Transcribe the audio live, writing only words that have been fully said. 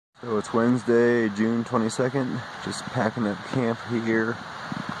So it's Wednesday, June 22nd, just packing up camp here.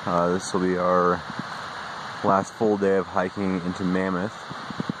 This will be our last full day of hiking into Mammoth.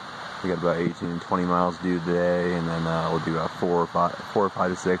 We got about 18 to 20 miles to do today, and then we'll do about 4 or 5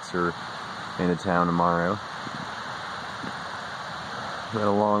 to 6 or into town tomorrow. Been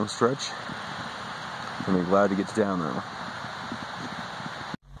a long stretch. I'm glad to get down though.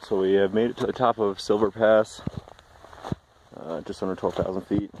 So we have made it to the top of Silver Pass, just under 12,000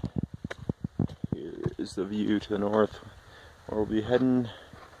 feet. Here is the view to the north where we'll be heading,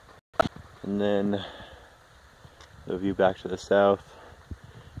 and then the view back to the south.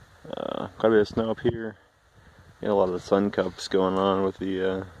 Quite a bit of snow up here. A lot of the sun cups going on with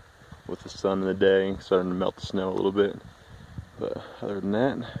the sun in the day, starting to melt the snow a little bit. But other than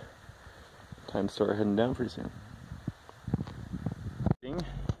that, time to start heading down pretty soon.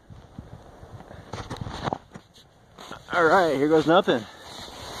 Alright, here goes nothing.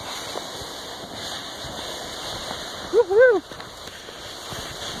 Woohoo!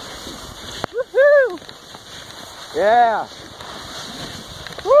 Woohoo! Yeah!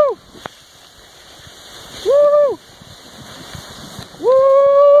 Woo! Woo!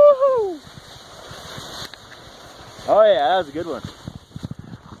 Woo! Oh yeah, that was a good one.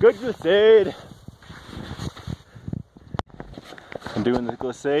 Good glissade. I'm doing the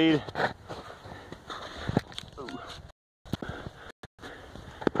glissade.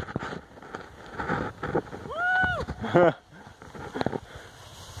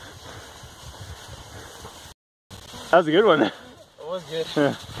 That was a good one. It was good.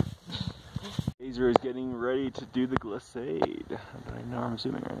 Azer is getting ready to do the glissade. But I know I'm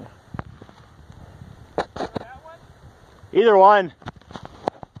zooming right now. That one? Either one.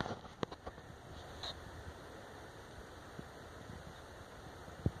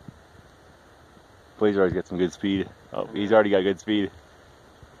 Blazer always got some good speed. Oh, he's already got good speed.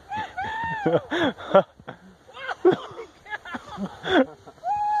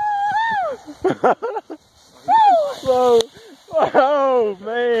 Whoa! Oh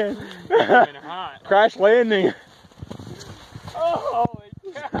man! Crash landing. Oh, holy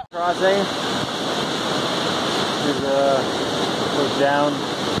cow! Crossing. Goes down.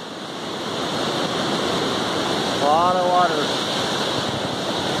 A lot of water.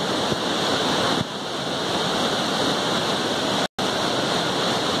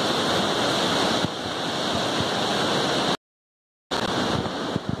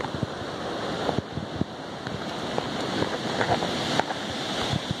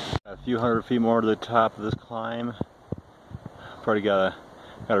 A few hundred feet more to the top of this climb. Probably got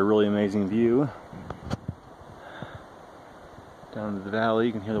a really amazing view. Down to the valley,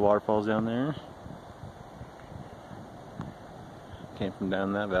 you can hear the waterfalls down there. Came from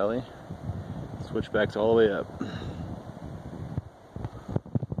down that valley. Switchbacks all the way up.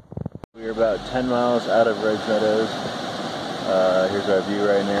 We're about 10 miles out of Red Meadows. Here's our view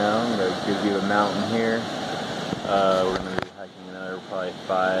right now. I'm going to give you a mountain here. We're going to be hiking another probably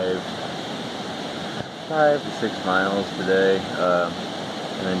 5 to 6 miles today,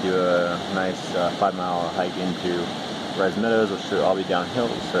 and then do a nice 5-mile hike into Red Meadows, which should all be downhill.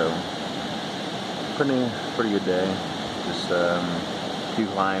 So pretty good day. Just a few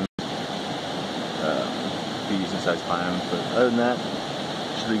climbs, a few decent sized climbs, but other than that,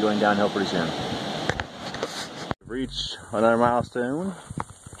 should be going downhill pretty soon. We've reached another milestone.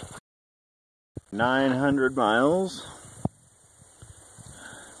 900 miles.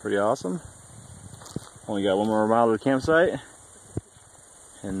 Pretty awesome. Only got one more mile to the campsite,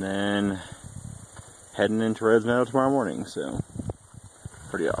 and then heading into Red Meadow tomorrow morning, so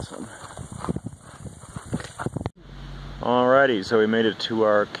pretty awesome. Alrighty, so we made it to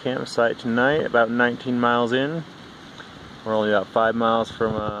our campsite tonight, about 19 miles in. We're only about 5 miles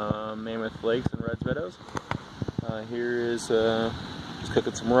from Mammoth Lakes and Red Meadows. Here is just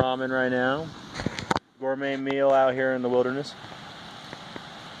cooking some ramen right now. Gourmet meal out here in the wilderness.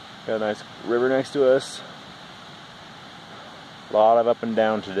 Got a nice river next to us. A lot of up and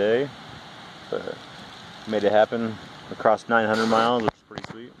down today, but made it happen across 900 miles, which is pretty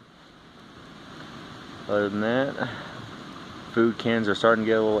sweet. Other than that, food cans are starting to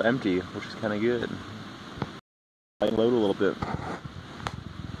get a little empty, which is kind of good. I can load a little bit.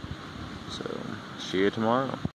 So, see you tomorrow.